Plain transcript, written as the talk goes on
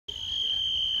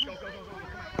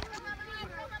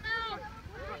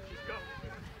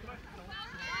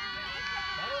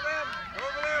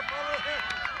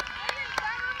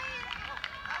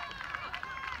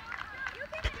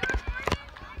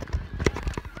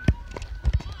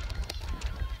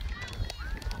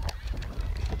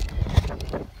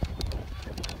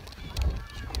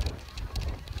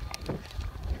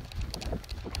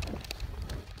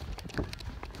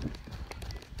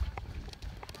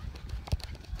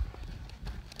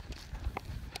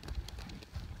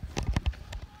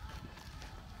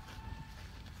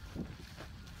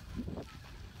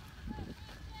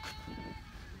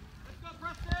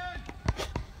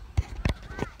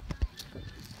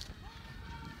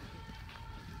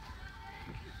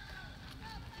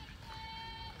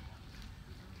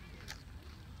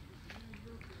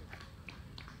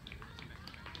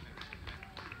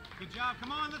job.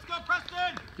 Come on, let's go,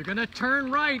 Preston. You're going to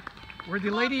turn right where the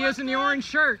lady is in the orange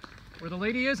shirt. Where the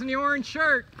lady is in the orange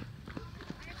shirt.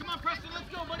 Come on, Preston, let's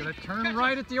go, buddy. You're going to turn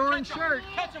right at the orange shirt.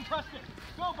 Catch him, Preston.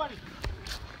 Go, buddy.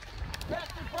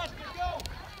 Preston, go.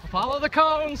 Follow the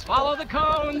cones. Follow the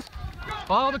cones.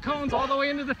 Follow the cones all the way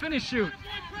into the finish chute.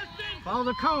 Follow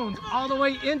the cones all the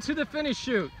way into the finish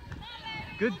chute.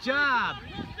 Good job.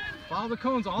 Follow the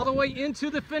cones all the way into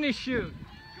the finish chute.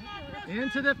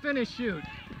 Into the finish chute.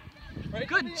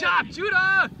 Good job,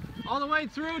 Judah! All the way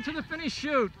through to the finish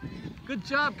chute. Good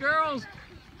job, girls.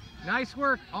 Nice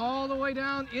work. All the way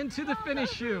down into the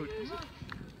finish chute.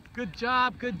 Good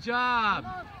job, good job.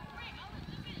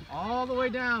 All the way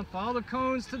down. Follow the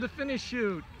cones to the finish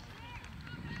chute.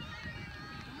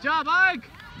 Good job, Ike!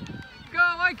 Go,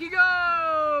 Ikey,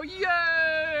 go!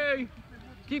 Yay!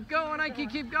 Keep going, Ikey,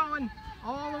 keep going.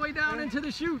 All the way down into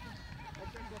the chute.